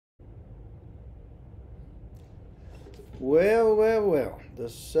Well, well, well, the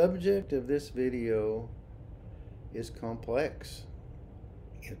subject of this video is complex.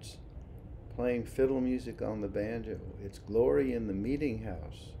 It's playing fiddle music on the banjo. It's glory in the meeting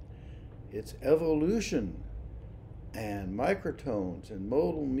house. It's evolution and microtones and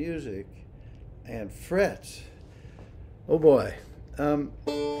modal music and frets. Oh boy.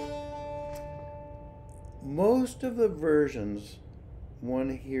 Most of the versions one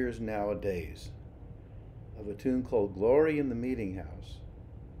hears nowadays of a tune called Glory in the Meeting House,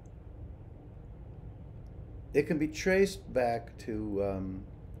 it can be traced back to a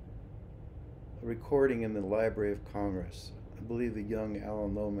recording in the Library of Congress. I believe the young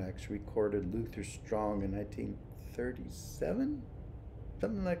Alan Lomax recorded Luther Strong in 1937,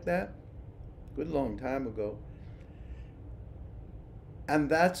 something like that, good long time ago. And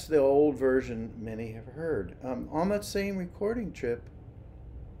that's the old version many have heard. On that same recording trip,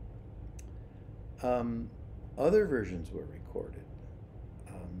 other versions were recorded.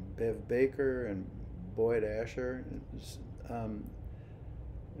 Bev Baker and Boyd Asher, some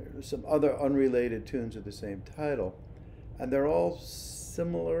other unrelated tunes of the same title. And they're all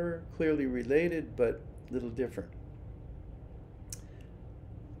similar, clearly related, but a little different.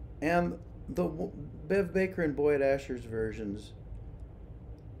 And the Bev Baker and Boyd Asher's versions,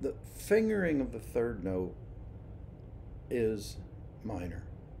 the fingering of the third note is minor.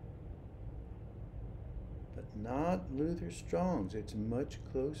 But not Luther Strong's. It's much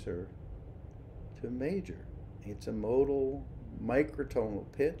closer to major. It's a modal microtonal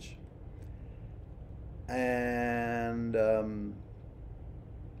pitch. And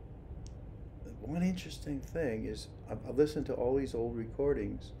one interesting thing is I've listened to all these old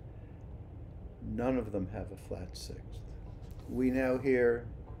recordings. None of them have a flat sixth. We now hear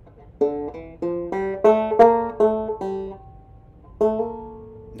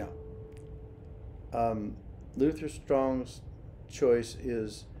no. Luther Strong's choice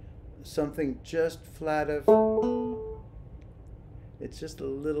is something just flat of. It's just a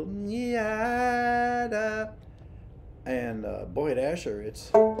little yada. And Boyd Asher,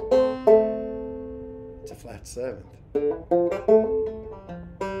 it's a flat seventh.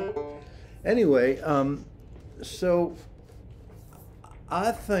 Anyway, so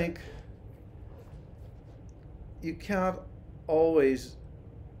I think you can't always,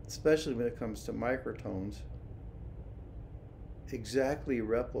 especially when it comes to microtones, exactly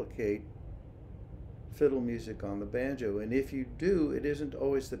replicate fiddle music on the banjo. And if you do, it isn't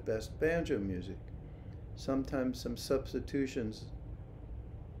always the best banjo music. Sometimes some substitutions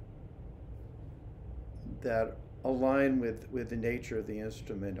that align with the nature of the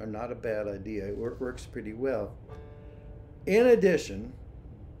instrument are not a bad idea. It works pretty well. In addition,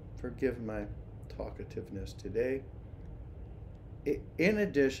 forgive my talkativeness today, in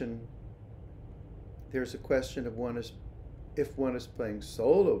addition, there's a question of if one is playing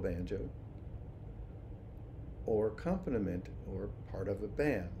solo banjo or accompaniment or part of a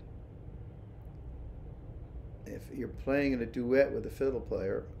band. If you're playing in a duet with a fiddle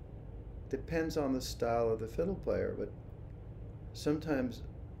player, depends on the style of the fiddle player, but sometimes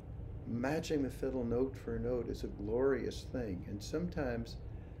matching the fiddle note for note is a glorious thing, and sometimes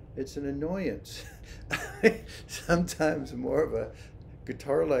it's an annoyance. Sometimes more of a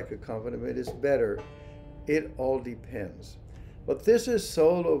guitar-like accompaniment is better. It all depends. But this is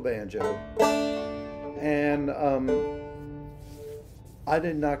solo banjo, and I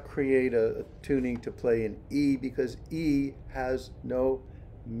did not create a tuning to play in E because E has no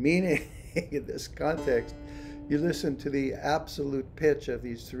meaning in this context. You listen to the absolute pitch of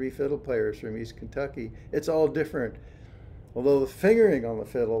these three fiddle players from East Kentucky, it's all different. Although the fingering on the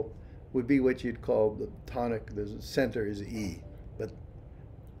fiddle would be what you'd call the tonic, the center is E, but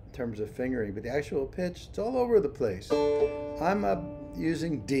in terms of fingering, but the actual pitch, it's all over the place. I'm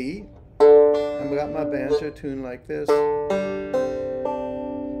using D, I've got my banjo tuned like this.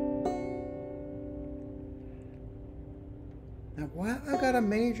 Now, why I got a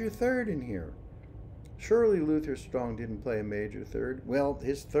major third in here? Surely Luther Strong didn't play a major third. Well,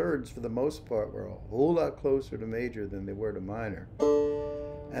 his thirds, for the most part, were a whole lot closer to major than they were to minor.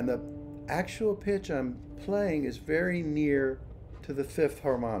 And the actual pitch I'm playing is very near to the fifth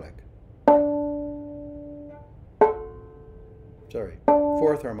harmonic. Sorry,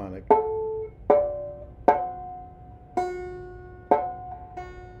 fourth harmonic.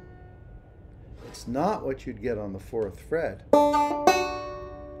 It's not what you'd get on the fourth fret.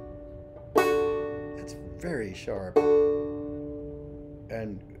 It's very sharp,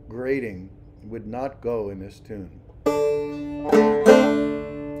 and grating would not go in this tune.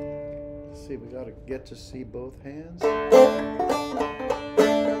 Let's see, we gotta get to see both hands.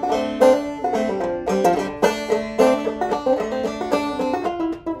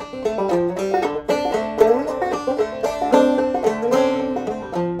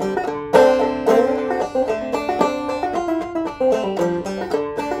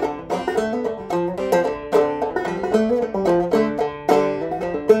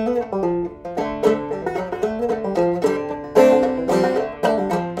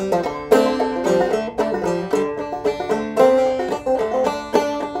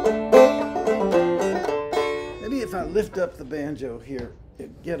 lift up the banjo here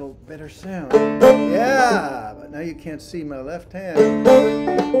and get a better sound. Yeah, but now you can't see my left hand.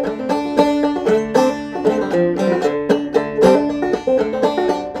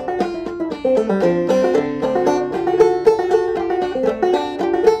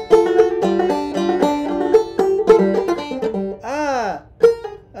 Ah!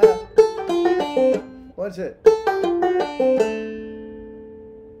 What's it?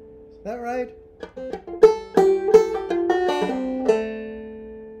 Is that right?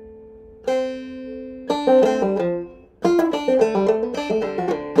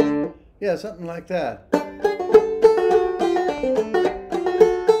 Yeah, something like that.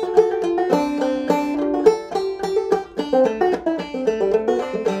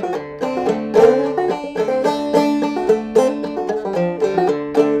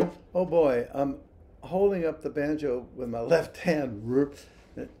 Oh boy, I'm holding up the banjo with my left hand.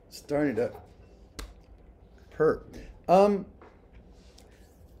 It's starting to hurt. Now,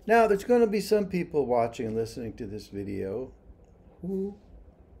 there's going to be some people watching and listening to this video who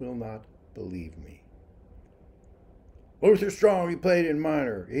will not believe me. Luther Strong, he played in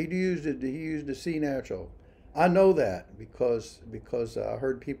minor. He used a C natural. I know that because I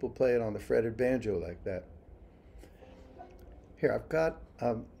heard people play it on the fretted banjo like that. Here, I've got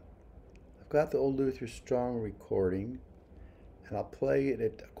the old Luther Strong recording, and I'll play it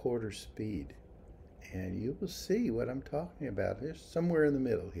at a quarter speed, and you will see what I'm talking about. It's somewhere in the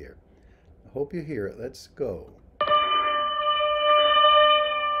middle here. I hope you hear it. Let's go.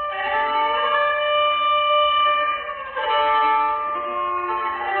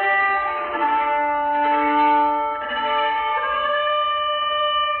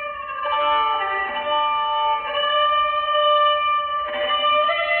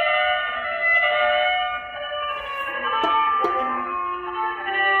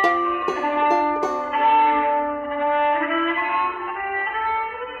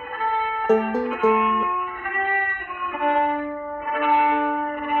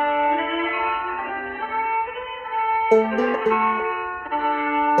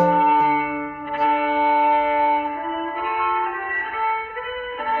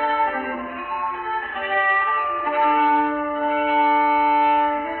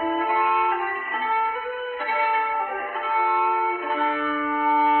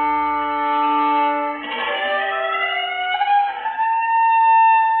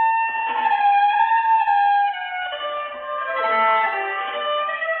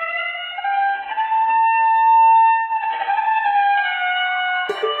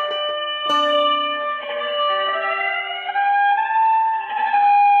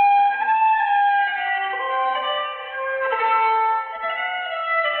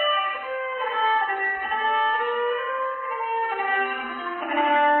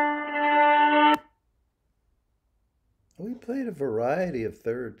 We played a variety of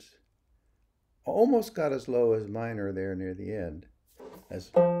thirds. Almost got as low as minor there near the end,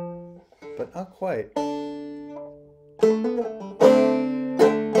 but not quite.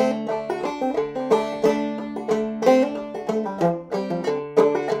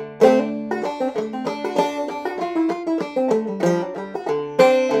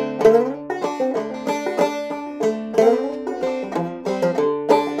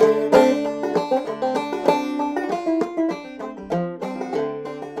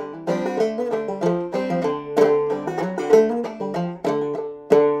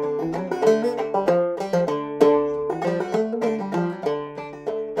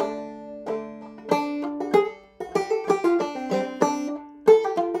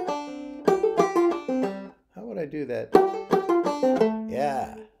 How would I do that?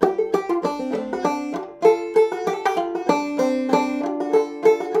 Yeah.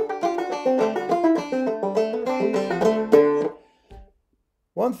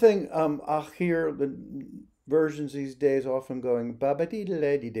 One thing I hear the versions these days often going ba ba dee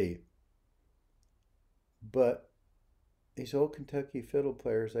da dee dee, but these old Kentucky fiddle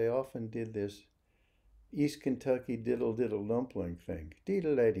players, they often did this East Kentucky diddle diddle dumpling thing.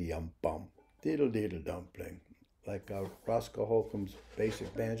 Diddle lady yum bum, diddle diddle dumpling, like Roscoe Holcomb's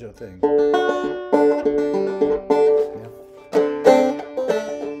basic banjo thing. Yeah.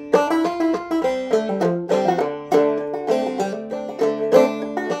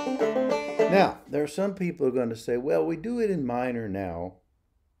 Now, there are some people who are going to say, well, we do it in minor now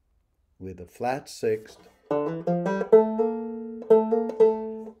with a flat sixth,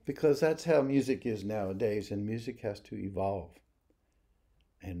 because that's how music is nowadays, and music has to evolve.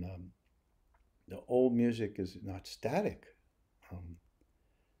 And the old music is not static.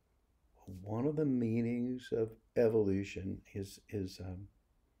 One of the meanings of evolution is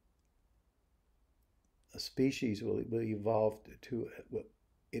a species will evolve to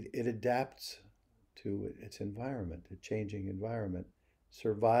it adapts to its environment, a changing environment.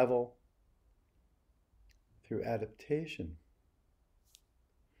 Survival through adaptation.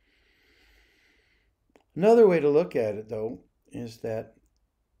 Another way to look at it, though, is that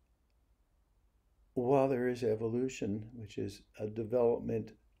while there is evolution, which is a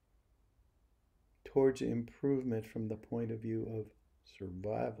development towards improvement from the point of view of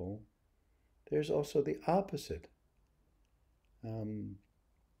survival, there's also the opposite. I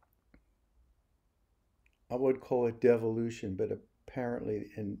would call it devolution, but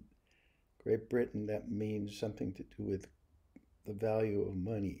apparently in Great Britain that means something to do with the value of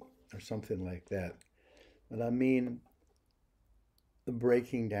money or something like that. But I mean the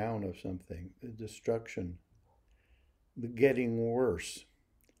breaking down of something, the destruction, the getting worse.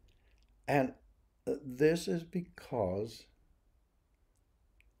 And this is because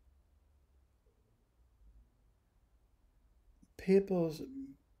people's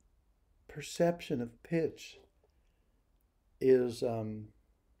perception of pitch is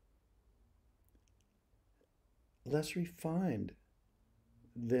less refined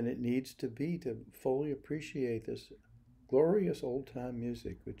than it needs to be to fully appreciate this glorious old time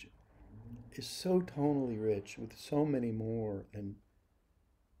music, which is so tonally rich with so many more than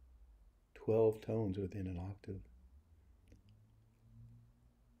 12 tones within an octave.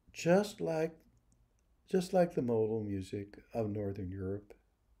 Just like just like the modal music of Northern Europe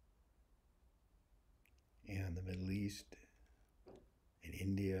and the Middle East and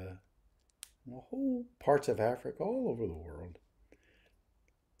India and whole parts of Africa, all over the world.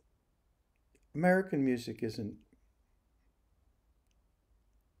 American music isn't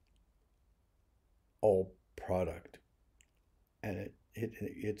all product, and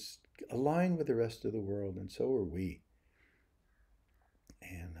it's aligned with the rest of the world, and so are we.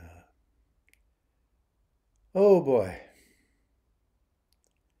 And oh boy,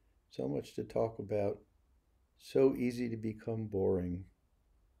 so much to talk about, so easy to become boring.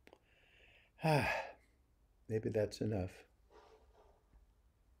 Maybe that's enough.